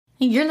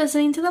You're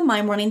listening to the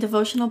My Morning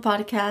Devotional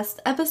Podcast,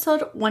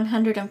 episode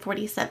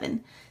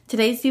 147.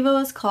 Today's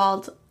Devo is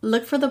called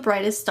Look for the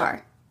Brightest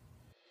Star.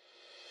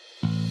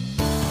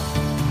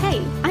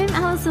 Hey, I'm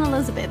Allison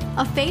Elizabeth,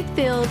 a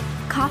faith-filled,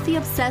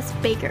 coffee-obsessed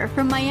baker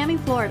from Miami,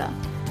 Florida.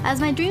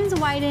 As my dreams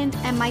widened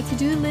and my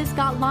to-do list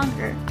got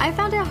longer, I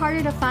found it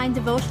harder to find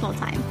devotional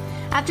time.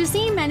 After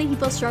seeing many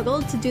people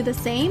struggle to do the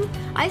same,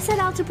 I set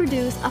out to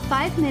produce a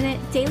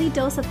 5-minute daily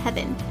dose of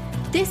heaven.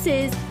 This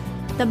is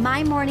the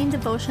My Morning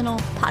Devotional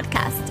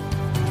Podcast.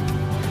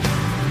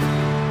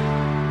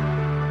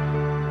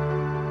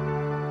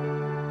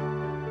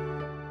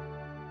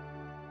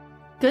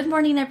 Good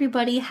morning,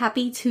 everybody.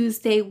 Happy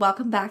Tuesday.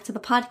 Welcome back to the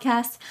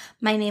podcast.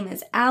 My name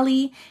is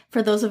Allie,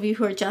 for those of you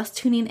who are just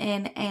tuning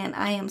in, and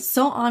I am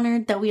so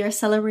honored that we are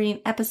celebrating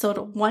episode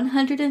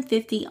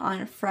 150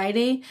 on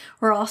Friday.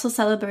 We're also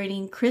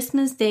celebrating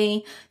Christmas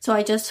Day, so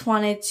I just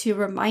wanted to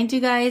remind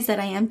you guys that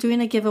I am doing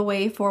a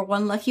giveaway for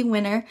one lucky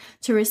winner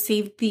to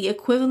receive the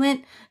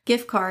equivalent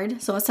gift card,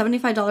 so a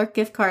 $75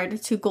 gift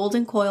card to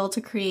Golden Coil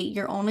to create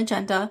your own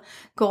agenda.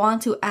 Go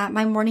on to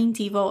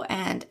 @MyMorningDevo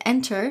and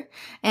enter,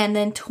 and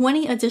then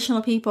 20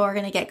 additional people are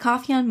going to get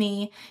coffee on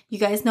me. You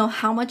guys know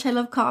how much I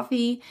love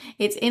coffee.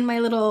 It's in my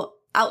little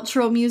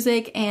outro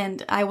music,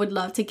 and I would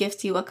love to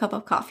gift you a cup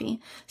of coffee.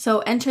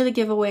 So enter the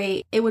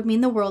giveaway. It would mean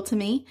the world to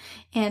me,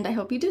 and I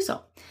hope you do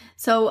so.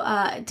 So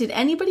did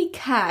anybody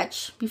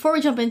catch, before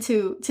we jump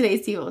into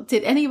today's deal,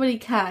 did anybody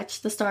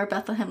catch the Star of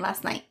Bethlehem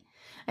last night?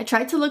 I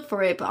tried to look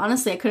for it, but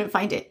honestly, I couldn't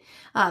find it.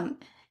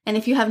 And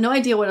if you have no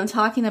idea what I'm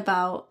talking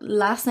about,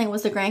 last night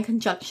was the Grand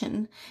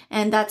Conjunction,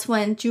 and that's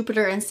when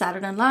Jupiter and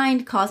Saturn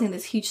aligned, causing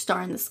this huge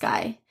star in the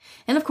sky.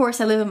 And of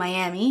course, I live in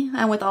Miami,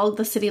 and with all of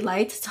the city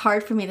lights, it's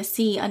hard for me to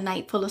see a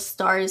night full of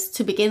stars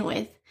to begin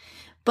with.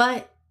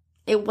 But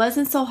it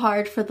wasn't so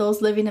hard for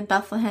those living in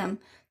Bethlehem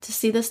to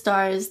see the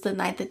stars the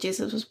night that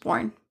Jesus was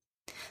born.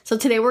 So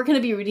today we're going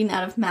to be reading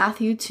out of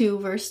Matthew 2,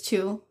 verse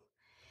 2,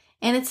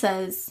 and it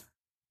says,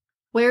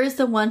 "Where is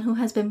the one who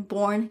has been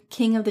born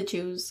King of the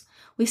Jews?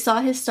 We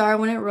saw his star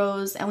when it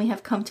rose, and we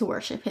have come to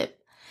worship him."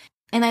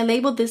 And I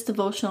labeled this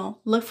devotional,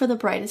 Look for the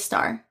Brightest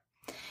Star.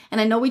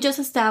 And I know we just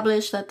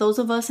established that those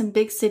of us in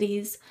big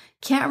cities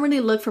can't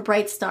really look for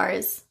bright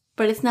stars,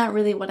 but it's not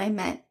really what I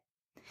meant.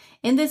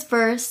 In this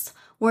verse,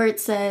 where it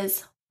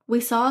says,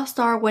 "We saw a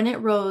star when it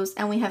rose,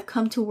 and we have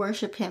come to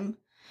worship him,"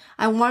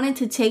 I wanted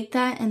to take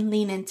that and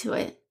lean into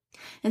it.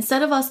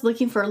 Instead of us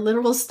looking for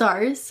literal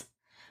stars,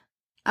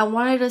 I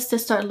wanted us to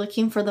start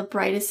looking for the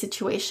brightest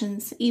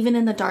situations, even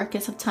in the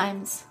darkest of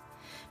times.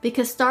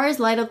 Because stars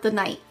light up the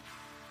night,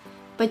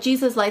 but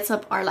Jesus lights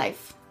up our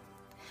life.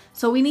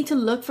 So we need to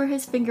look for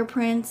his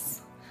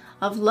fingerprints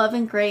of love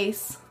and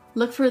grace,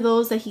 look for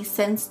those that he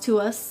sends to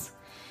us.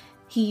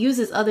 He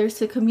uses others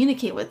to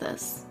communicate with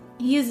us.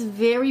 He is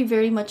very,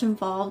 very much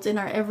involved in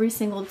our every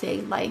single day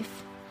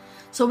life.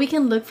 So we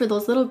can look for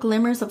those little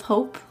glimmers of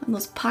hope and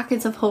those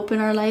pockets of hope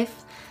in our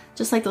life,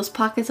 just like those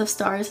pockets of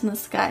stars in the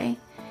sky.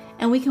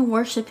 And we can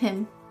worship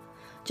him,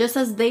 just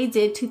as they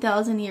did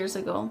 2,000 years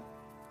ago.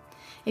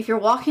 If you're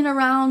walking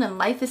around and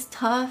life is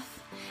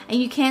tough,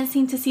 and you can't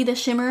seem to see the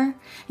shimmer,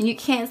 and you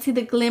can't see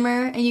the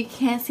glimmer, and you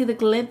can't see the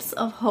glimpse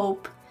of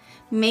hope,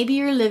 maybe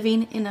you're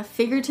living in a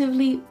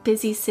figuratively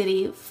busy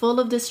city full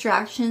of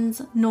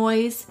distractions,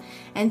 noise,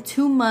 and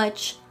too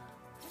much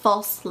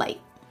false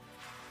light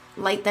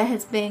that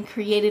has been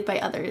created by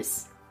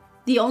others.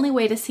 The only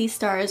way to see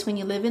stars when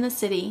you live in a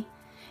city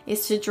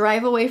is to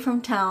drive away from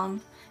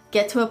town,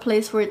 get to a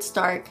place where it's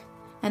dark,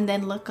 and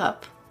then look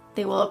up.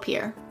 They will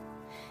appear.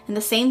 In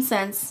the same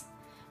sense,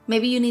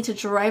 maybe you need to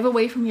drive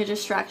away from your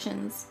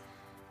distractions,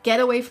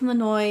 get away from the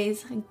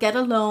noise, get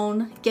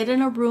alone, get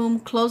in a room,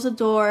 close the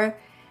door,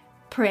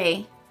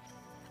 pray.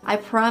 I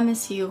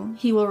promise you,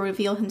 he will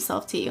reveal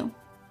himself to you.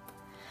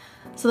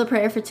 So the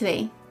prayer for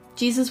today.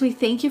 Jesus, we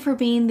thank you for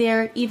being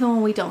there even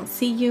when we don't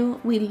see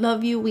you. We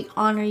love you. We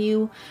honor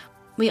you.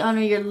 We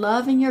honor your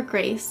love and your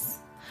grace.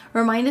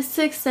 Remind us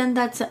to extend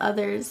that to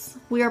others.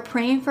 We are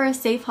praying for a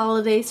safe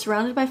holiday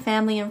surrounded by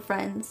family and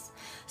friends.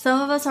 Some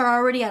of us are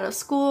already out of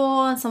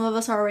school and some of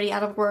us are already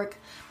out of work,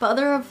 but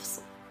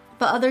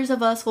others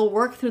of us will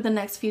work through the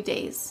next few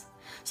days.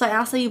 So I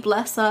ask that you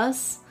bless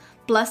us,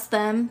 bless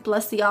them,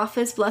 bless the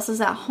office, bless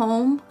us at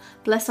home,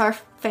 bless our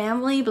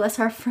family, bless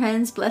our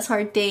friends, bless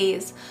our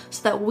days,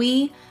 so that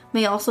we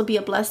may also be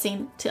a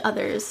blessing to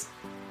others.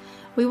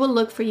 We will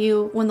look for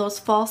you when those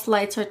false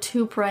lights are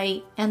too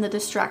bright and the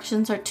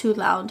distractions are too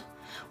loud.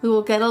 We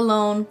will get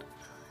alone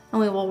and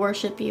we will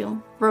worship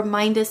you.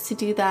 Remind us to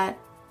do that.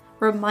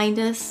 Remind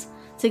us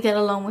to get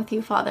alone with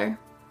you, Father.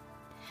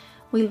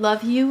 We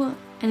love you,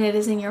 and it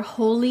is in your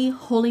holy,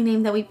 holy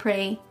name that we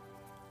pray.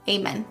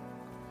 Amen.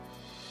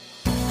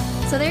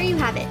 So there you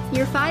have it,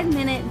 your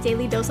 5-minute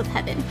daily dose of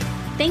heaven.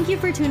 Thank you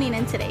for tuning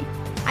in today.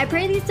 I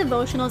pray these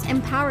devotionals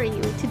empower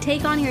you to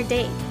take on your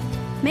day.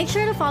 Make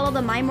sure to follow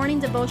the My Morning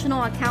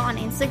Devotional account on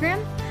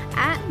Instagram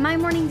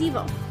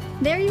 @MyMorningDevo.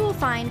 There you will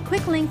find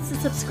quick links to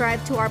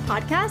subscribe to our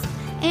podcast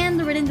and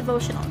the written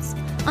devotionals.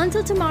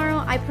 Until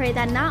tomorrow, I pray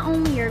that not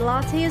only your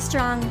latte is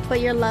strong, but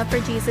your love for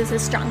Jesus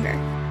is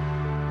stronger.